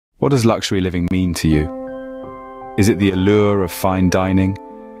What does luxury living mean to you? Is it the allure of fine dining,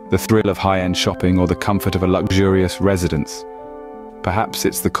 the thrill of high-end shopping, or the comfort of a luxurious residence? Perhaps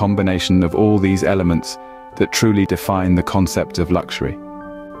it's the combination of all these elements that truly define the concept of luxury.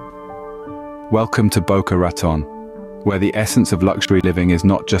 Welcome to Boca Raton, where the essence of luxury living is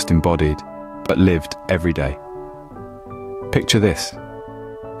not just embodied, but lived every day. Picture this: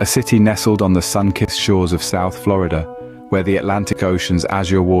 a city nestled on the sun-kissed shores of South Florida, where the Atlantic Ocean's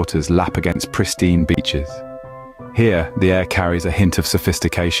azure waters lap against pristine beaches. Here, the air carries a hint of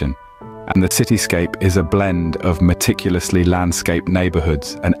sophistication, and the cityscape is a blend of meticulously landscaped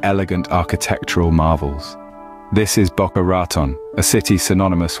neighborhoods and elegant architectural marvels. This is Boca Raton, a city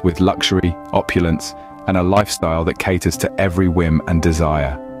synonymous with luxury, opulence, and a lifestyle that caters to every whim and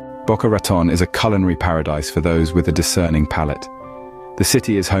desire. Boca Raton is a culinary paradise for those with a discerning palate. The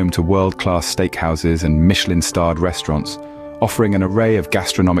city is home to world-class steakhouses and Michelin-starred restaurants, offering an array of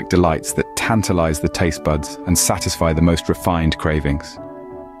gastronomic delights that tantalize the taste buds and satisfy the most refined cravings.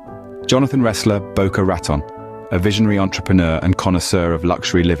 Jonathan Ressler Boca Raton, a visionary entrepreneur and connoisseur of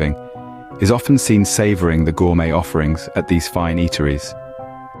luxury living, is often seen savoring the gourmet offerings at these fine eateries.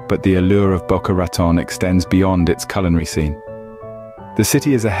 But the allure of Boca Raton extends beyond its culinary scene. The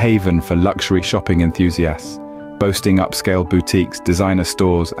city is a haven for luxury shopping enthusiasts, boasting upscale boutiques, designer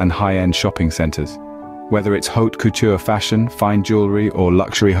stores, and high-end shopping centers. Whether it's haute couture fashion, fine jewelry, or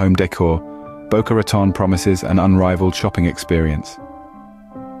luxury home decor, Boca Raton promises an unrivaled shopping experience.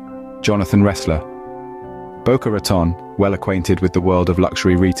 Jonathan Ressler Boca Raton, well acquainted with the world of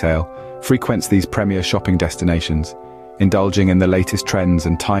luxury retail, frequents these premier shopping destinations, indulging in the latest trends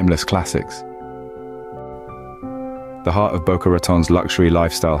and timeless classics. The heart of Boca Raton's luxury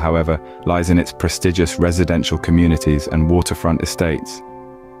lifestyle, however, lies in its prestigious residential communities and waterfront estates.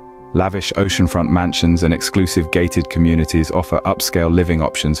 Lavish oceanfront mansions and exclusive gated communities offer upscale living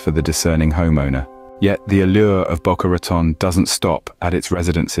options for the discerning homeowner. Yet the allure of Boca Raton doesn't stop at its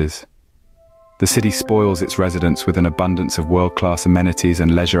residences. The city spoils its residents with an abundance of world-class amenities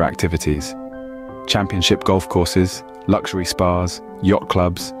and leisure activities. Championship golf courses, luxury spas, yacht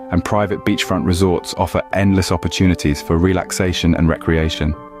clubs, and private beachfront resorts offer endless opportunities for relaxation and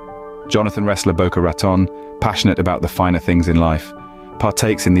recreation. Jonathan Ressler Boca Raton, passionate about the finer things in life,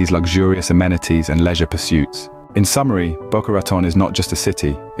 partakes in these luxurious amenities and leisure pursuits. In summary, Boca Raton is not just a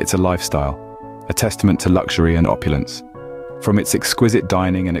city, it's a lifestyle, a testament to luxury and opulence. From its exquisite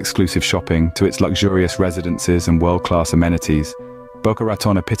dining and exclusive shopping to its luxurious residences and world-class amenities, Boca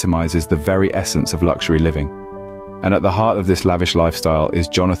Raton epitomizes the very essence of luxury living. And at the heart of this lavish lifestyle is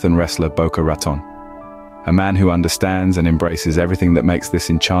Jonathan Ressler Boca Raton, a man who understands and embraces everything that makes this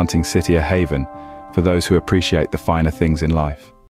enchanting city a haven for those who appreciate the finer things in life.